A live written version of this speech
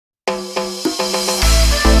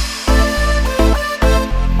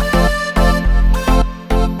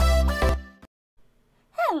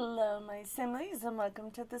Simlies, and welcome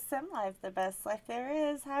to the SimLife, the best life there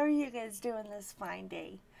is. How are you guys doing this fine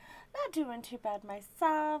day? Not doing too bad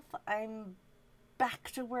myself. I'm back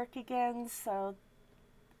to work again, so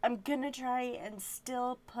I'm gonna try and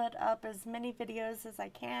still put up as many videos as I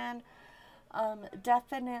can.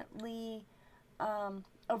 Definitely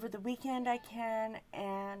over the weekend I can,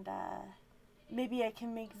 and maybe I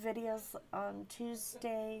can make videos on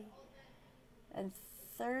Tuesday and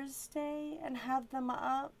Thursday and have them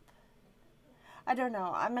up. I don't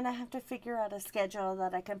know. I'm going to have to figure out a schedule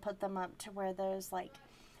that I can put them up to where there's like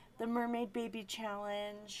the Mermaid Baby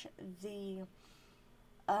Challenge, the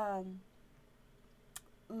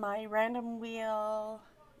my random wheel,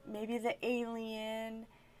 maybe the alien,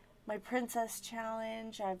 my princess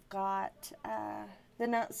challenge. I've got the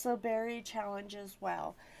Not So Berry challenge as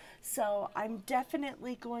well. So I'm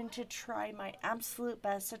definitely going to try my absolute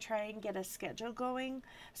best to try and get a schedule going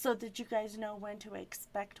so that you guys know when to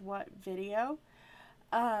expect what video.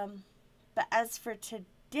 But as for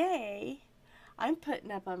today, I'm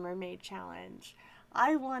putting up a mermaid challenge.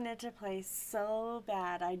 I wanted to play so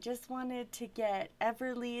bad. I just wanted to get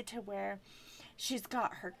Everleigh to where she's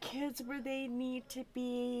got her kids where they need to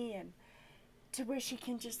be, and to where she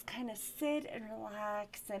can just kind of sit and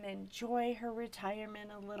relax and enjoy her retirement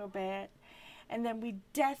a little bit. And then we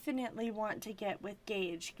definitely want to get with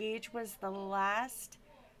Gage. Gage was the last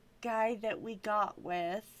guy that we got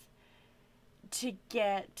with to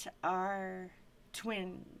get our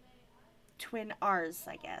twin R's,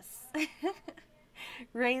 I guess.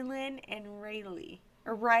 Raylan and Riley.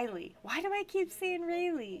 Or Riley. Why do I keep saying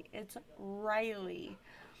Riley? It's Riley,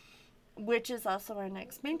 which is also our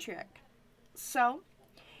next matriarch. So,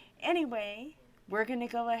 anyway, we're going to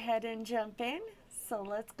go ahead and jump in. So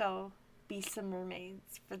let's go be some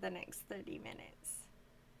mermaids for the next 30 minutes.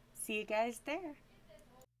 See you guys there.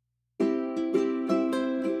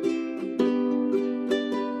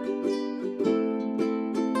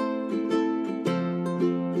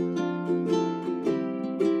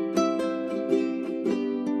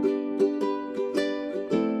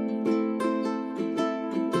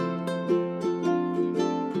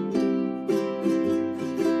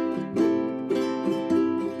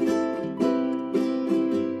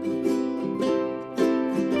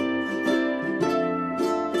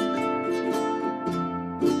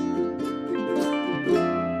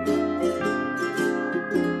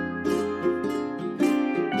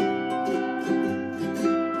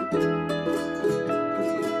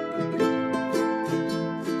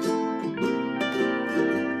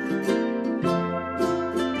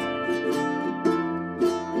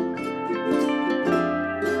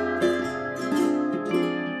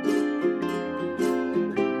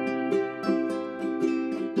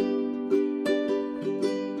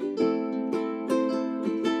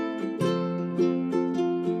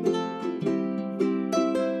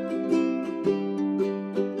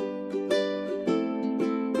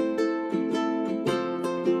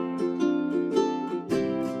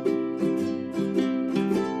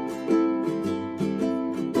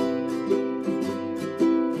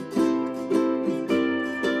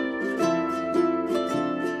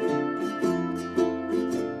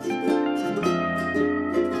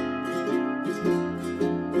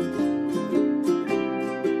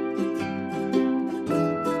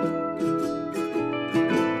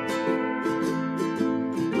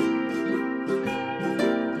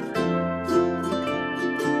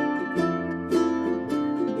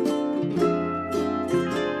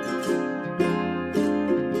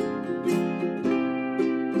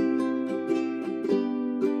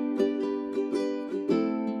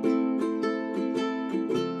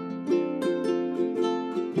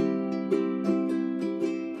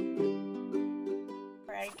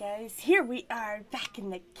 Here we are back in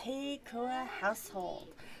the Kekoa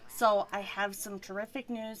household. So I have some terrific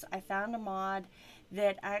news. I found a mod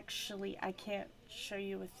that actually I can't show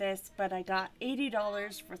you with this, but I got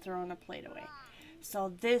 $80 for throwing a plate away.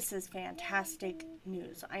 So this is fantastic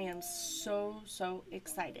news. I am so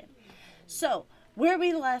excited. So where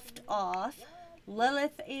we left off,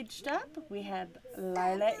 Lilith aged up. We had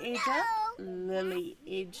Lila age up, Lily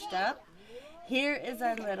aged up. Here is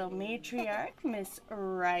our little matriarch, Miss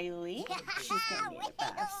Riley. She's going to need a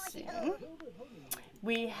bath soon.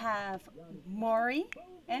 We have Maury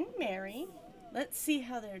and Mary. Let's see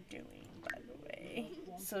how they're doing, by the way.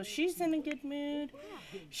 So she's in a good mood.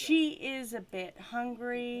 She is a bit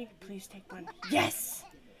hungry. Please take one. Yes!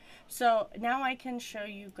 So now I can show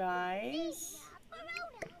you guys.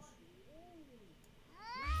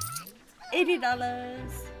 $80.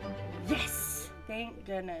 Yes! Thank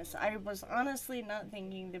goodness. I was honestly not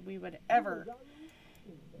thinking that we would ever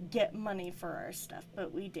get money for our stuff,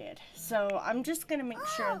 but we did. So I'm just going to make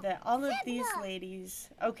sure that all of these ladies,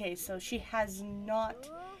 okay, so she has not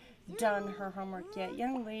done her homework yet.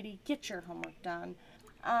 Young lady, get your homework done.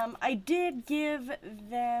 I did give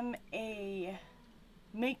them a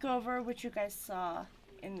makeover, which you guys saw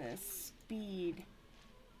in the speed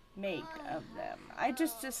make of them. I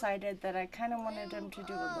just decided that I kind of wanted them to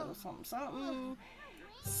do a little something, something,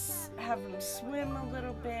 have them swim a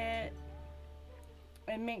little bit,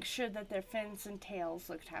 and make sure that their fins and tails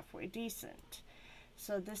looked halfway decent.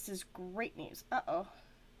 So this is great news. Uh-oh.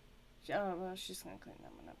 Oh, well, she's going to clean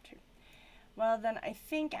that one up too. Well, then I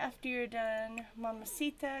think after you're done,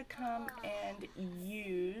 Mamacita, come and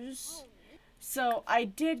use. So I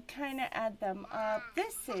did kind of add them up.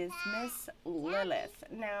 This is Miss Lilith.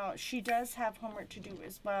 Now, she does have homework to do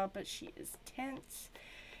as well, but she is tense.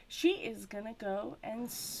 She is going to go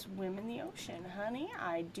and swim in the ocean. Honey,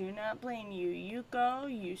 I do not blame you. You go,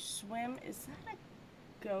 you swim. Is that a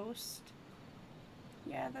ghost?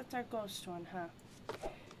 Yeah, that's our ghost one, huh?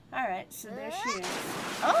 Alright, so there she is.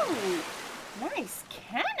 Oh, nice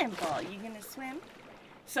cannonball. You going to swim?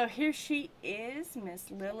 So here she is,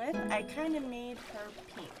 Miss Lilith. I kind of made her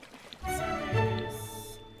pink. So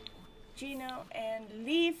there's Gino and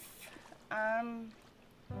Leaf.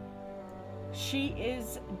 She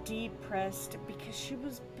is depressed because she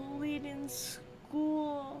was bullied in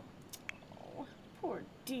school. Oh, poor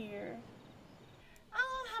dear.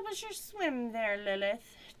 Oh, how was your swim there, Lilith?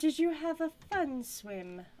 Did you have a fun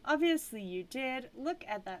swim? Obviously you did. Look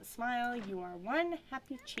at that smile. You are one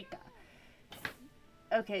happy chica.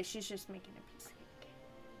 Okay, she's just making a piece of cake.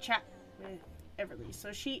 Chat with Everleigh.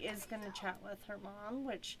 So she is going to chat with her mom,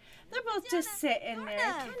 which they're both just sitting there,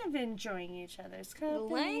 kind of enjoying each other's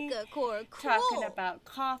company. Talking about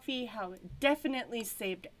coffee, how it definitely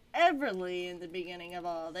saved Everleigh in the beginning of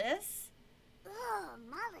all this. Oh,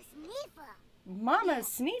 Mama Sneefa. Mama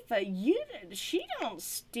Sneefa, she don't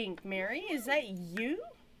stink, Mary. Is that you?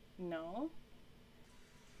 No.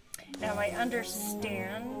 Now, I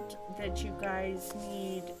understand that you guys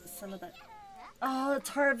need some of that. Oh, it's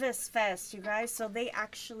Harvest Fest, you guys. So they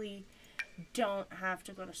actually don't have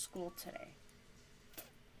to go to school today.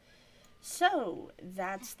 So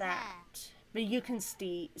that's that. But you can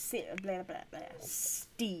see blah, blah, blah,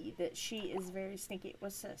 that she is very sneaky.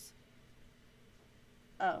 What's this?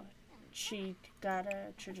 Oh, she got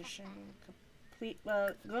a tradition complete.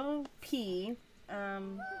 Well, go pee.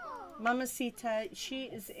 Mamacita, she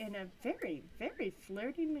is in a very, very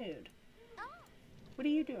flirty mood. What are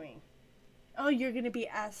you doing? Oh, you're going to be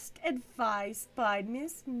asked advice by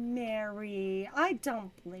Miss Mary. I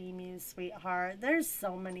don't blame you, sweetheart. There's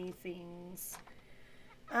so many things.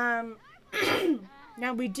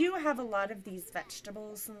 Now, we do have a lot of these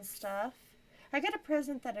vegetables and stuff. I got a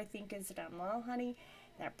present that I think is done well, honey.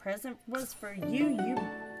 That present was for you. You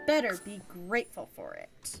better be grateful for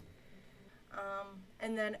it.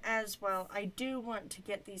 And then as well, I do want to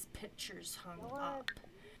get these pictures hung up.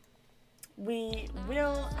 We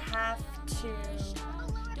will have to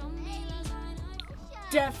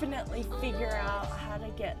definitely figure out how to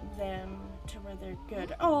get them to where they're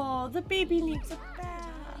good. Oh, the baby needs a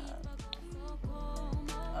bath.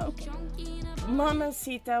 Okay.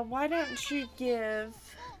 Mamacita, why don't you give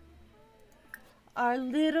our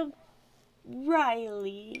little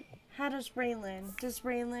Riley... How does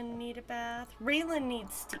Raylan need a bath? Raylan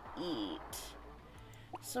needs to eat.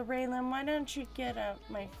 So Raylan, why don't you get up,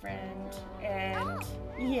 my friend? And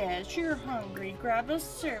yes, you're hungry. Grab a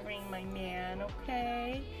serving, my man,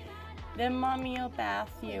 okay? Then mommy will bath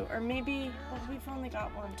you. Or maybe, well, we've only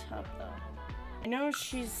got one tub though. I know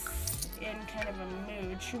she's in kind of a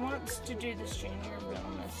mood. She wants to do the Stranger Real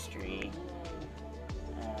Mystery.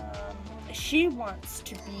 She wants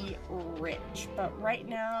to be rich, but right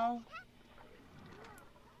now,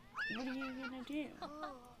 what are you gonna do?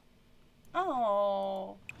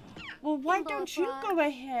 Oh, well, why don't you go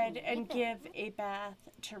ahead and give a bath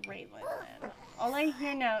to Raylan then? All I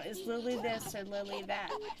hear now is Lily this or Lily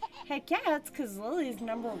that. Heck yeah, it's because Lily's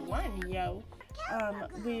 #1, yo.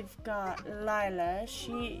 We've got Lila.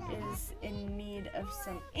 She is in need of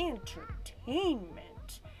some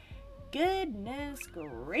entertainment. Goodness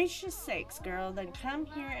gracious sakes, girl. Then come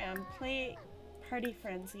here and play Party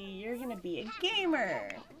Frenzy. You're gonna be a gamer.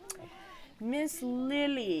 Miss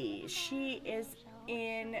Lily, she is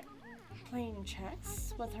in playing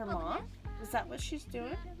chess with her mom. Is that what she's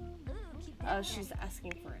doing? Oh, she's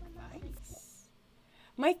asking for advice.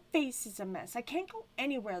 My face is a mess. I can't go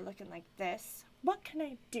anywhere looking like this. What can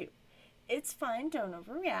I do? It's fine, don't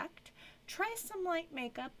overreact. Try some light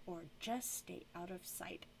makeup or just stay out of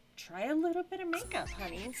sight. try a little bit of makeup,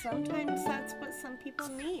 honey. Sometimes that's what some people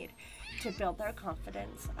need to build their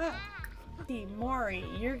confidence up. See, Maury,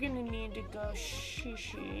 you're gonna need to go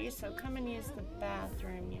shoo-shoo, so come and use the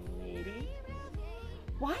bathroom, young lady.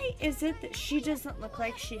 Why is it that she doesn't look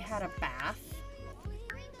like she had a bath?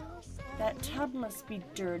 That tub must be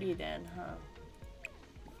dirty then, huh?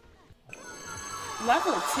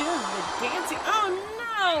 Level 2, the dancing.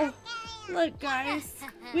 Oh no! Look, guys,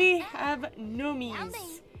 we have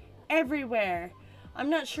gnomies everywhere. I'm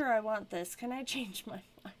not sure I want this. Can I change my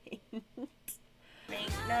mind?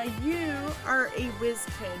 Now, you are a whiz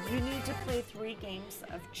kid. You need to play 3 games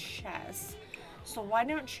of chess. So why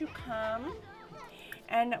don't you come?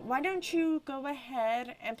 And why don't you go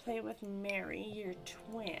ahead and play with Mary, your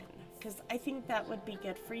twin? Because I think that would be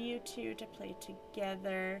good for you two to play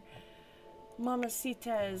together.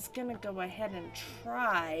 Mamacita is gonna go ahead and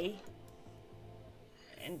try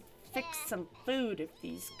and fix some food if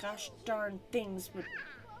these gosh darn things would.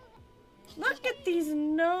 Look at these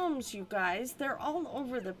gnomes, you guys. They're all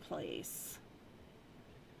over the place.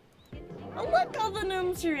 Oh, look, all the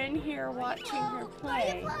gnomes are in here watching her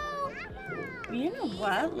play. You know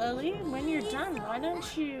what, Lily? When you're done, why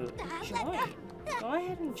don't you join? Go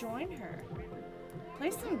ahead and join her.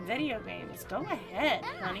 Play some video games. Go ahead,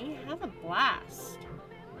 honey. Have a blast.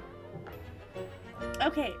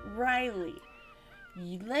 Okay, Riley.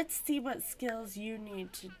 Let's see what skills you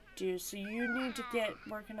need to do. So you need to get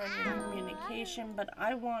working on your communication, but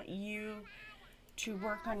I want you to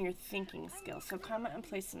work on your thinking skills. So come and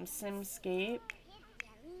play some Simscape.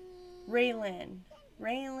 Raylan,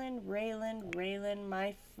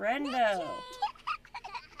 my friendo.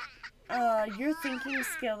 Your thinking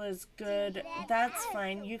skill is good. That's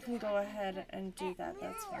fine. You can go ahead and do that.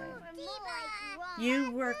 That's fine.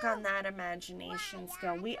 You work on that imagination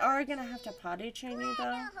skill. We are going to have to potty train you,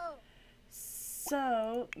 though.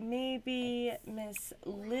 So, maybe Miss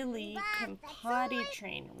Lily can potty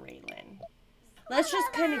train Raylan. Let's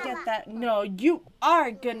just kind of get that. No, you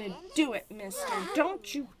are going to do it, mister.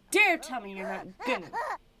 Don't you dare tell me you're not going to.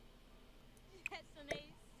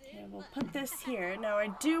 Okay, we'll put this here. Now, I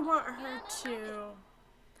do want her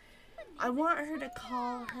to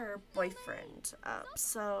call her boyfriend up.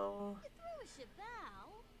 So,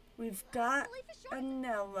 we've got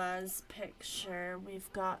Anella's picture.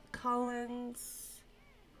 We've got Collins.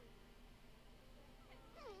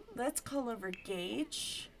 Let's call over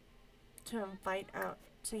Gage to invite out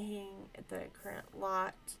to hang at the current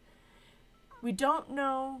lot. We don't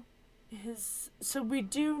know his, so we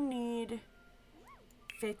do need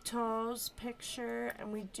Feto's picture,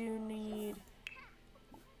 and we do need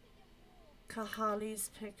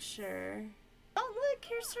Kahali's picture. Oh, look,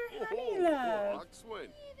 here's her honey love.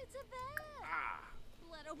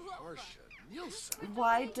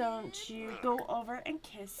 Why don't you go over and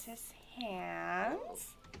kiss his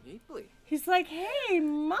hands? He's like, hey,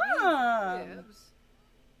 Mom.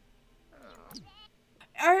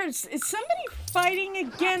 Is somebody fighting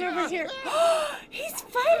again over here? He's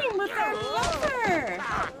fighting with our lover.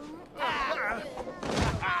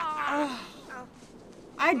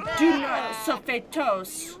 I do not. Sofeto,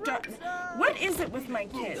 stop. What is it with my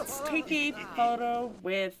kids? Take a photo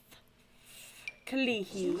with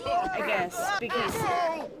Kalihi, I guess, because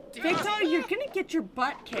Victor, you're gonna get your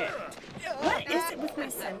butt kicked. What is it with my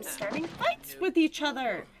Sims starting fights with each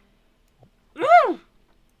other? Woo!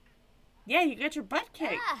 Yeah, you got your butt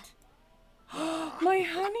kicked. My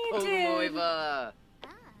honey did.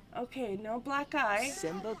 Okay, no black eye.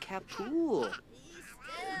 Sembo Kapul.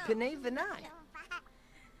 Pinay Vinay.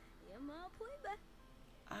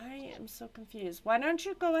 I am so confused. Why don't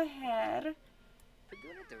you go ahead?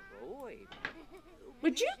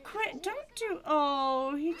 Would you quit? Don't do.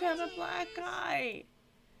 Oh, he got a black eye.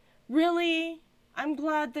 Really? I'm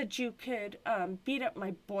glad that you could beat up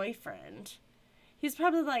my boyfriend. He's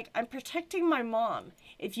probably like, I'm protecting my mom.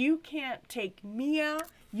 If you can't take me out,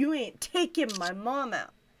 you ain't taking my mom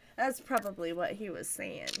out. That's probably what he was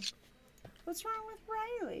saying. What's wrong with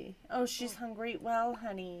Riley? Oh, she's hungry. Well,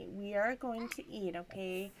 honey, we are going to eat,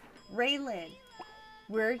 okay? Raylan,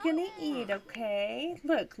 we're gonna eat, okay?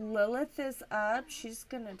 Look, Lilith is up. She's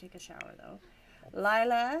gonna take a shower, though.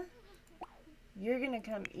 Lila, you're gonna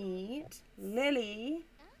come eat. Lily,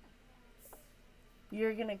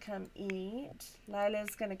 you're gonna come eat.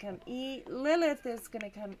 Lila's gonna come eat. Lilith is gonna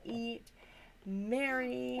come eat.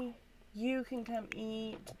 Mary, you can come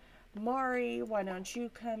eat. Maury, why don't you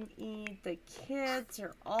come eat? The kids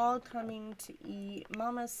are all coming to eat.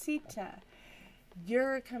 Mamacita,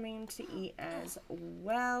 you're coming to eat as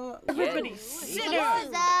well. Everybody sit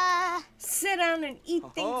down. Sit down and eat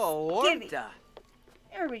Thanksgiving.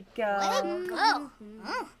 There we go.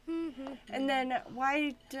 And then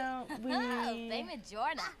why don't we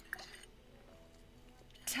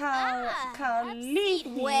tell Khalifi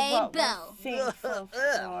what we're thankful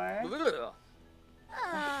for?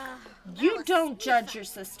 You don't judge your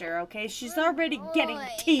sister, okay? She's already getting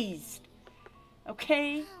teased.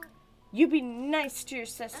 Okay? You be nice to your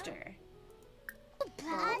sister.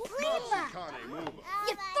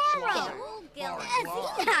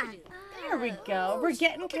 There we go. We're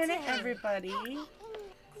getting kind of everybody.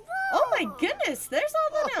 Oh my goodness, there's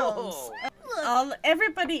all the gnomes.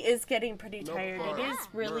 Everybody is getting pretty tired. It is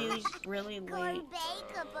really, really late.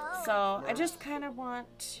 So I just kind of want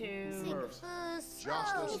to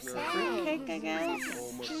fruitcake, I guess.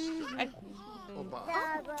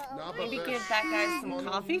 Maybe give that guy some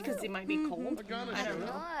coffee because he might be cold. I don't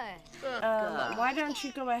know. Why don't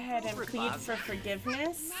you go ahead and plead for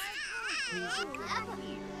forgiveness?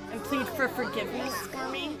 And plead for forgiveness for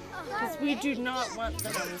me? Because we do not want the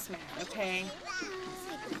gnomes mad, okay?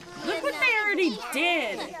 Look what they already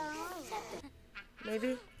did!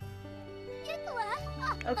 Maybe?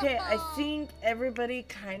 Okay, I think everybody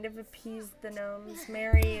kind of appeased the gnomes.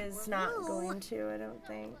 Mary is not going to, I don't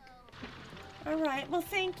think. Alright, well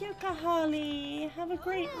thank you, Kahali. Have a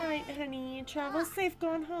great night, honey. Travel safe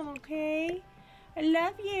going home, okay? I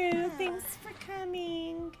love you. Thanks for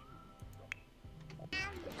coming.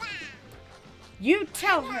 You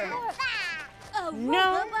tell her.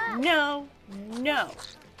 No, no, no.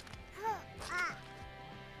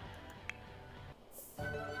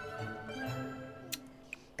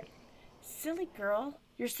 Silly girl.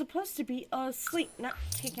 You're supposed to be asleep, not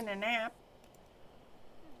taking a nap.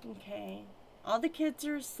 Okay. All the kids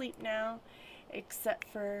are asleep now, except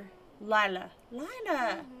for Lila.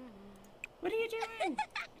 Lila! What are you doing?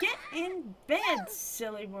 Get in bed,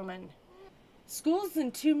 silly woman. School's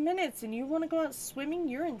in 2 minutes and you want to go out swimming?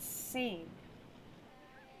 You're insane.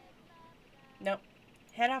 Nope.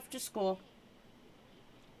 Head off to school.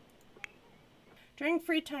 During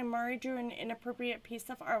free time, Mari drew an inappropriate piece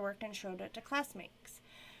of artwork and showed it to classmates.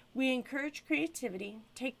 We encourage creativity,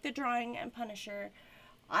 take the drawing, and punish her.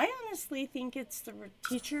 I honestly think it's the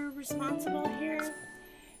teacher responsible here,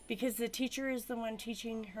 because the teacher is the one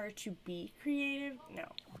teaching her to be creative. No.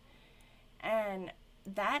 And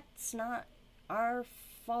that's not our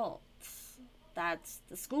fault. That's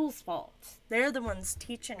the school's fault. They're the ones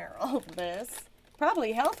teaching her all of this.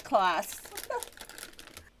 Probably health class.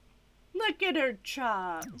 Look at her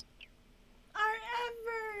chop. Our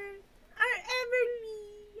Everleigh.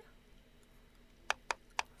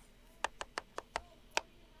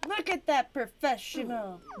 Look at that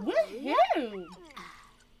professional. Woohoo!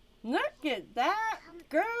 Look at that.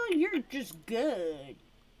 Girl, you're just good.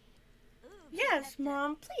 Yes,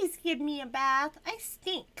 Mom, please give me a bath. I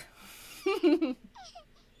stink. You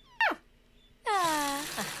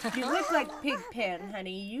look like Pigpen,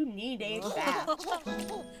 honey. You need a bath.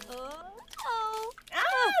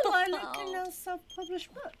 I like to know self-published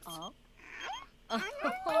books.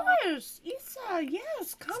 Yes, Isa,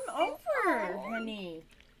 yes, come over, honey.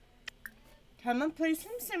 Come and play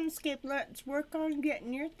some Simscape. Let's work on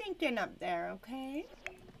getting your thinking up there, okay?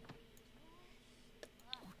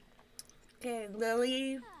 Okay,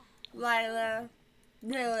 Lily, Lila,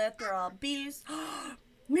 Lilith, they're all B's.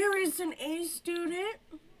 Mary's an A student.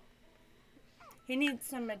 He needs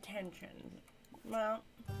some attention. Well,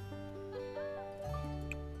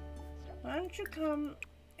 why don't you come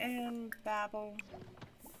and babble?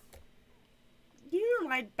 You don't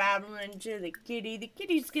like babbling to the kitty. The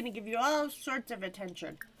kitty's gonna give you all sorts of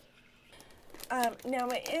attention. Now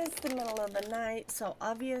it is the middle of the night, so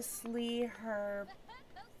obviously her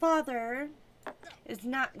father is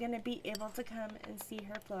not gonna be able to come and see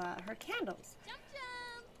her blow out her candles.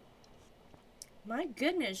 My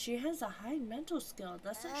goodness, she has a high mental skill,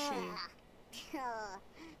 doesn't she?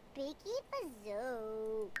 Biggie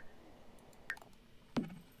Bazoo.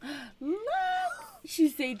 Look!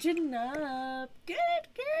 She's aging up. Good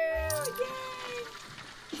girl! Yay!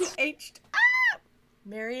 She aged up!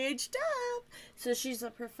 Mary aged up. So she's a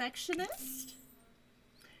perfectionist.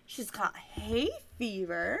 She's got hay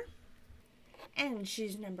fever. And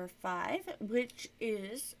she's number 5, which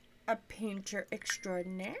is a painter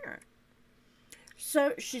extraordinaire.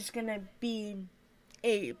 So she's going to be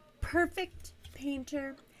a perfect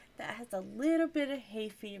painter that has a little bit of hay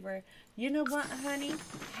fever. You know what, honey?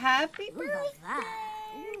 Happy birthday!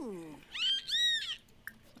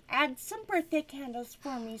 Add some birthday candles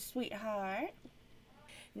for me, sweetheart.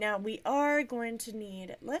 Now we are going to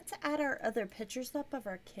need, let's add our other pictures up of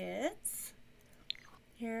our kids.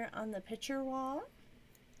 Here on the picture wall.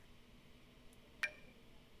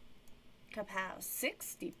 Kapow,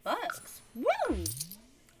 $60. Woo!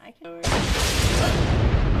 I can.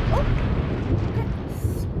 Oh,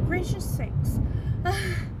 goodness gracious sakes!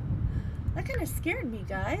 That kind of scared me,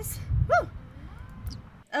 guys. Woo!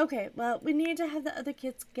 Okay, well, we need to have the other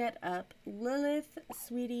kids get up. Lilith,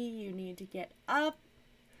 sweetie, you need to get up.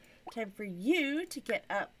 Time for you to get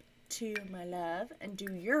up to my love and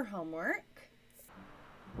do your homework.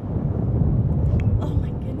 Oh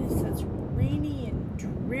my goodness, it's rainy and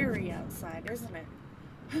dreary outside, isn't it?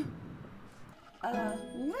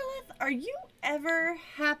 Lilith, are you ever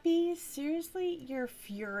happy? Seriously, you're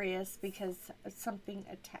furious because of something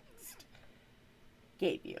a text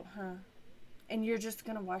gave you, huh? And you're just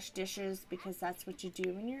gonna wash dishes because that's what you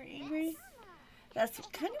do when you're angry? That's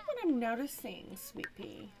kind of what I'm noticing, Sweet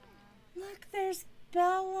Pea. Look, there's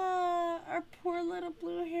Bella, our poor little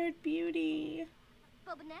blue-haired beauty.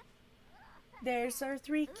 There's our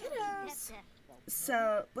 3 kiddos.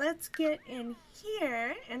 So let's get in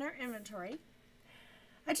here in our inventory.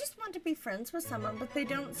 I just want to be friends with someone, but they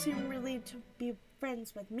don't seem really to be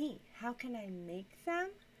friends with me. How can I make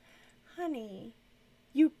them? Honey,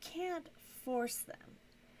 you can't force them.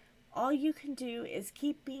 All you can do is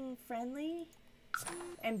keep being friendly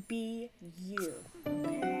and be you.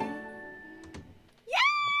 Okay? Yay!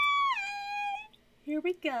 Here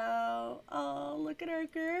we go. Oh, look at our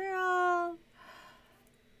girl.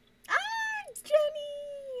 Ah,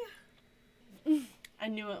 Jenny! I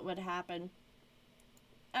knew it would happen.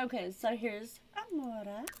 Okay, so here's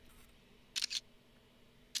Amora.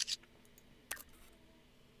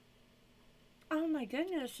 Oh my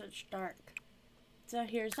goodness, it's dark. So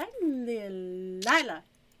here's our little Lila.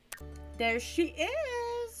 There she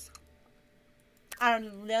is. Our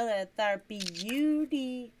Lilith, our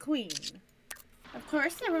beauty queen. Of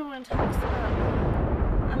course, everyone talks about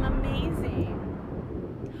I'm amazing.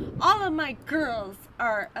 All of my girls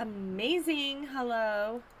are amazing.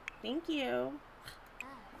 Hello. Thank you.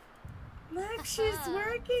 Look, she's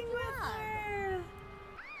working with her.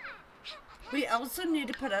 We also need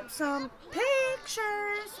to put up some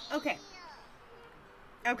pictures. Okay.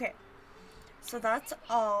 Okay. So that's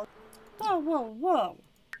all. Whoa, whoa, whoa.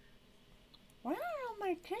 Why are all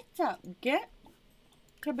my kids up? Get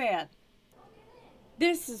to bed.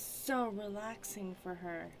 This is so relaxing for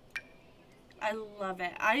her. I love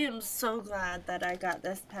it. I am so glad that I got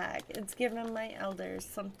this pack. It's given my elders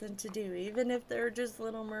something to do, even if they're just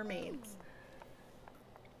little mermaids.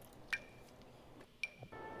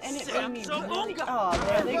 And it made me really... Oh,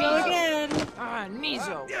 there they go again.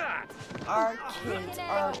 Nizo. Our kids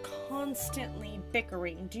are constantly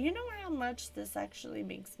bickering. Do you know how much this actually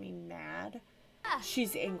makes me mad?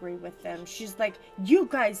 She's angry with them. She's like, you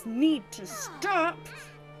guys need to stop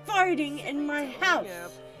fighting in my house.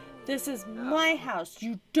 This is my house.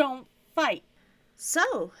 You don't fight.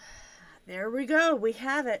 So, there we go. We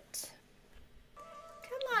have it.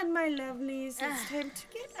 Come on, my lovelies. It's time to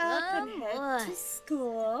get up and head to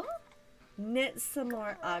school. Knit some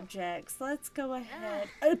more objects. Let's go ahead.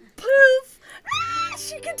 A poof! Ah,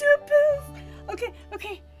 she can do a poof! Okay,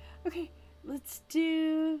 okay, okay. Let's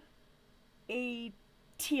do a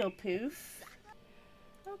teal poof.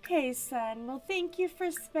 Okay, son. Well, thank you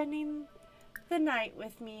for spending the night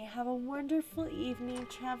with me. Have a wonderful evening.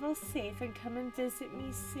 Travel safe and come and visit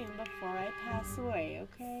me soon before I pass away,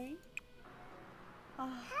 okay?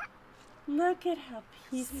 Oh, look at how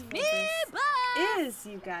peaceful this is,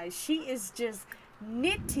 you guys. She is just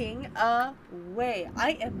knitting away.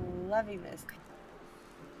 I am loving this.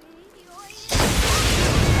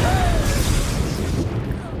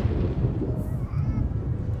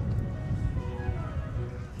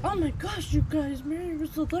 Oh my gosh, you guys, Mary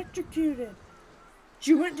was electrocuted.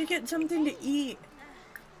 She went to get something to eat,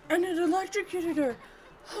 and it electrocuted her.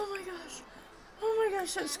 Oh my gosh. Oh my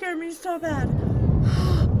gosh, that scared me so bad.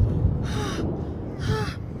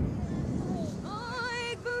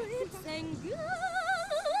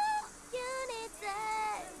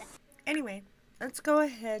 Anyway, let's go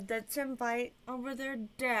ahead. Let's invite over their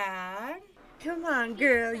dad. Come on,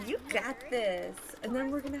 girl, you got this. And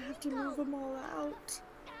then we're gonna have to move them all out.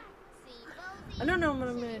 I don't know what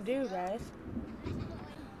I'm gonna do, guys.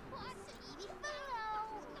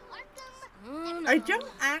 I don't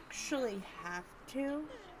actually have to,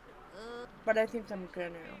 but I think I'm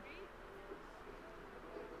gonna.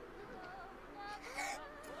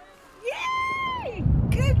 Yay!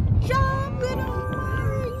 Good job, little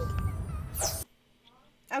Mary!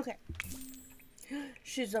 Okay.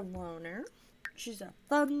 She's a loner. She's a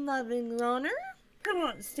fun-loving loner. Who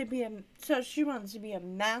wants to be so she wants to be a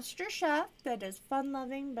master chef that is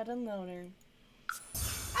fun-loving but a loner.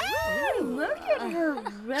 Oh, look at her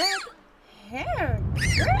red hair,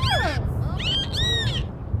 girl!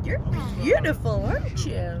 You're beautiful, aren't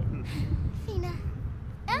you? Fina.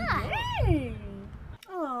 Ah. Hey.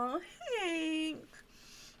 Oh, Hank.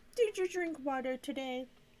 Did you drink water today?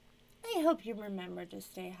 I hope you remember to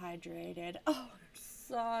stay hydrated. Oh,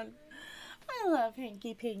 son. I love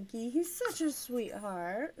Hanky Pinky. He's such a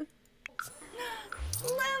sweetheart.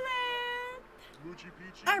 Lilith!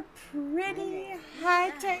 Our pretty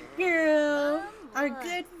high-tech girl. Our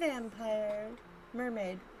good vampire.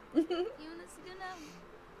 Mermaid.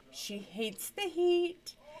 She hates the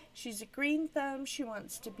heat. She's a green thumb. She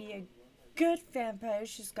wants to be a good vampire.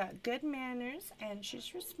 She's got good manners and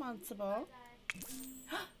she's responsible.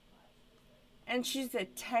 And she's a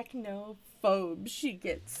technophobe. She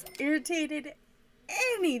gets irritated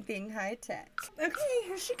anything high-tech. Okay,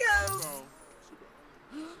 here she goes.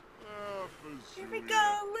 Here we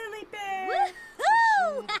go, Lily Bear.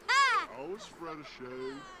 Woohoo!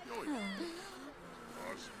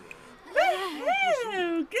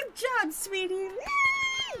 Woohoo! Good job, sweetie.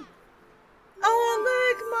 Whee!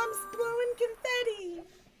 Oh, look, Mom's blowing confetti.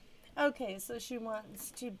 Okay, so she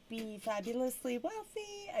wants to be fabulously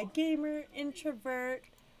wealthy, a gamer, introvert,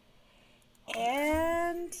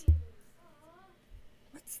 and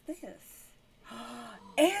what's this?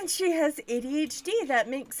 And she has ADHD. That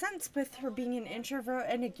makes sense with her being an introvert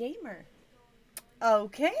and a gamer.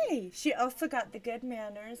 Okay, she also got the good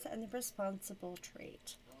manners and the responsible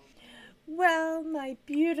trait. Well, my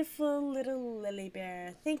beautiful little Lily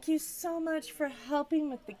Bear, thank you so much for helping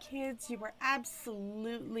with the kids. You were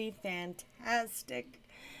absolutely fantastic.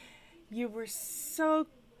 You're so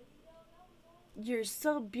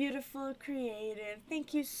beautiful, creative.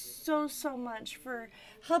 Thank you so much for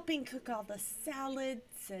helping cook all the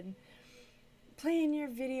salads and playing your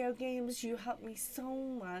video games. You helped me so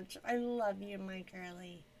much. I love you, my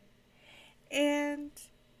girlie. And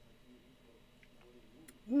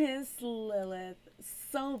Miss Lilith,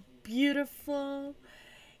 so beautiful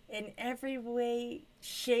in every way,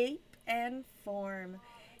 shape, and form.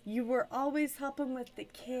 You were always helping with the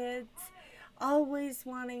kids, always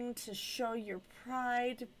wanting to show your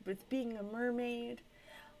pride with being a mermaid,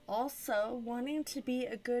 also wanting to be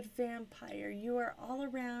a good vampire. You are all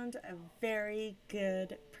around a very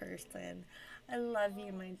good person. I love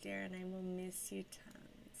you, my dear, and I will miss you tons.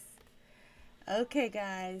 Okay,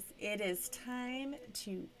 guys, it is time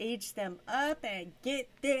to age them up and get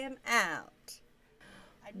them out.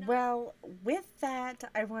 Well, with that,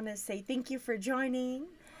 I want to say thank you for joining,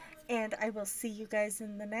 and I will see you guys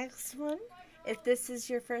in the next one. If this is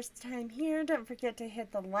your first time here, don't forget to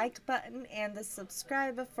hit the like button and the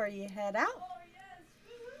subscribe before you head out.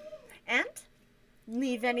 And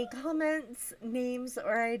leave any comments, names,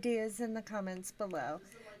 or ideas in the comments below.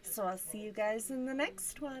 So I'll see you guys in the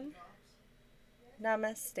next one.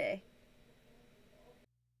 Namaste.